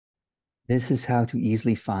This is how to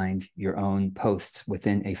easily find your own posts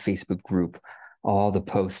within a Facebook group, all the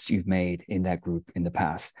posts you've made in that group in the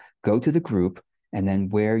past. Go to the group, and then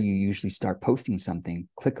where you usually start posting something,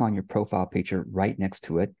 click on your profile picture right next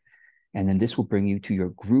to it. And then this will bring you to your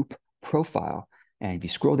group profile. And if you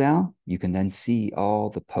scroll down, you can then see all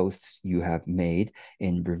the posts you have made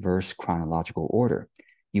in reverse chronological order.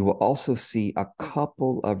 You will also see a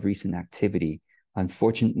couple of recent activity.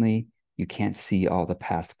 Unfortunately, you can't see all the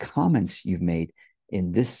past comments you've made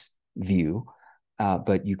in this view,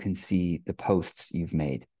 but you can see the posts you've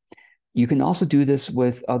made. You can also do this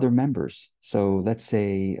with other members. So let's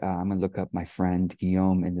say I'm going to look up my friend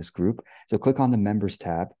Guillaume in this group. So click on the members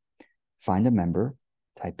tab, find a member,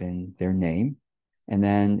 type in their name, and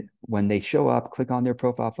then when they show up, click on their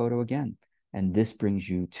profile photo again. And this brings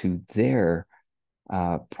you to their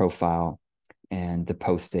profile and the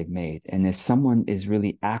post they've made. And if someone is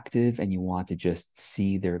really active and you want to just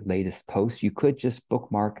see their latest post, you could just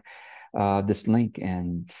bookmark this link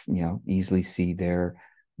and easily see their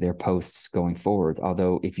posts going forward.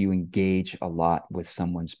 Although if you engage a lot with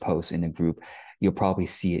someone's posts in a group, you'll probably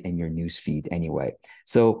see it in your news feed anyway.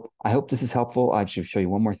 So I hope this is helpful. I should show you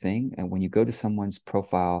one more thing. And when you go to someone's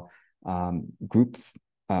profile, group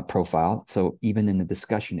profile, so even in the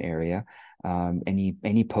discussion area,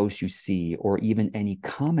 any post you see, or even any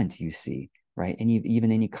comment you see, right?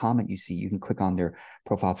 Even any comment you see, you can click on their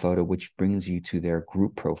profile photo, which brings you to their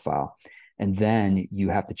group profile. And then you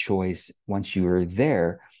have the choice, once you are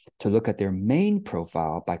there, to look at their main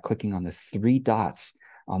profile by clicking on the three dots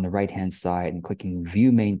on the right-hand side and clicking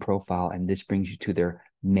View Main Profile. And this brings you to their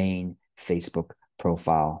main Facebook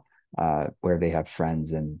profile, where they have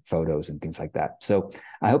friends and photos and things like that. So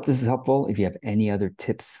I hope this is helpful. If you have any other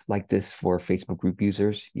tips like this for Facebook group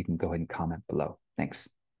users, you can go ahead and comment below. Thanks.